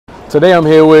Today I'm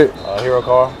here with Hiro,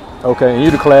 Carr. Okay, and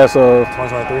you the class of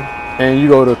 2023. And you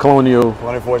go to Colonial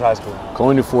Forge High School.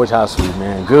 Colonial Forge High School,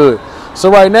 man. Good.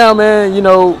 So right now, man, you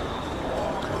know,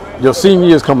 your senior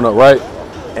year is coming up, right?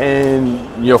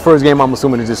 And your first game, I'm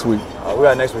assuming, is this week. We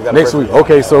got next week. Next week.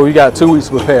 Okay, so you got 2 weeks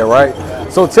to prepare, right?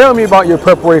 So tell me about your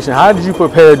preparation. How did you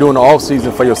prepare during the off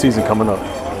season for your season coming up?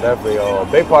 Definitely. A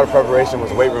big part of preparation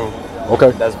was weight room.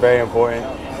 Okay. That's very important.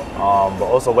 But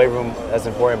also weight room, that's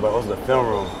important, but also the film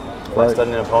room. Like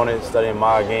studying opponents, studying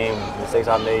my game, mistakes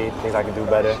I made, things I can do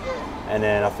better. And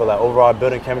then I feel like overall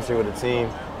building chemistry with the team,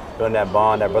 building that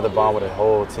bond, that brother bond with the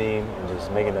whole team, and just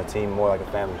making the team more like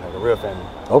a family, like a real family.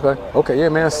 Okay, yeah,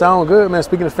 man, sound good, man.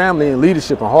 Speaking of family and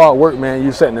leadership and hard work, man,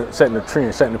 you setting the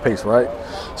trend, setting the pace, right?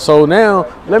 So now,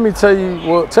 let me tell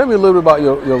you, tell me a little bit about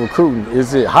your recruiting.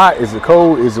 Is it hot? Is it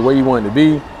cold? Is it where you want it to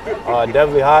be?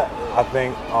 Definitely hot. I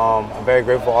think I'm very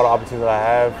grateful for all the opportunities that I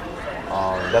have.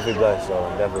 Definitely blessed, so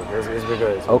definitely, it's been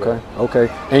good. Okay.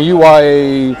 And you are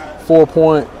a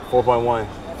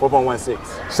 4.16.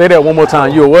 Say that one more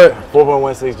time. You a what?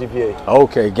 4.16 GPA.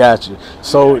 Okay, gotcha.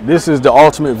 So this is the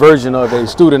ultimate version of a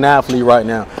student athlete right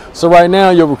now. So right now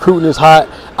your recruiting is hot.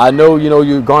 I know, you know,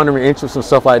 you're garnering interest and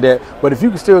stuff like that. But if you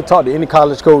can still talk to any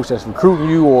college coach that's recruiting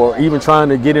you or even trying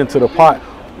to get into the pot,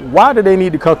 why do they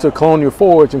need to come to Colonial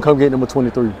Forge and come get number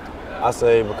 23? I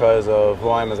say because of who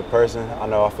I am as a person.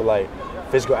 I feel like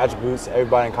physical attributes,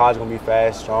 everybody in college is going to be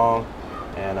fast, strong,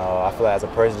 and I feel like as a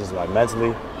person, just like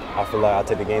mentally, I feel like I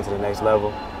take the game to the next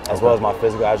level. As well as my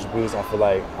physical attributes, I feel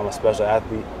like I'm a special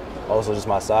athlete. Also just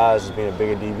my size, just being a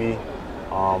bigger DB,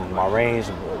 my range,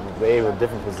 be able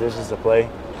different positions to play.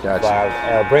 Gotcha.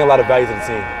 I bring a lot of value to the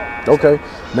team. Okay,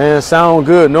 man, sound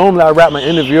good. Normally I wrap my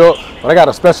interview up, but I got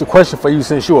a special question for you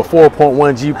since you're a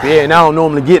 4.1 GPA, and I don't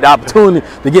normally get the opportunity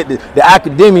to get the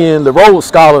academician, the Rhodes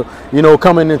Scholar, you know,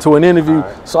 coming into an interview.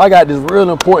 Right. So I got this real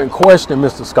important question,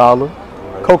 Mr. Scholar.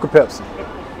 Right. Coke or Pepsi?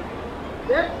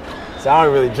 So I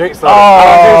don't really drink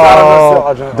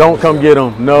soda. Don't come get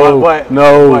them. No, but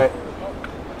no. I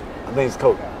think it's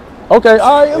Coke. Okay,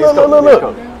 all right,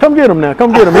 look. Come get him now.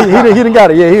 Come get him. He didn't got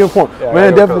it. Yeah, he in point. Yeah,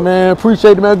 man, definitely, man.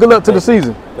 Appreciate it, man. Good luck to the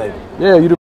season. Thank you. Yeah,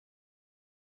 you.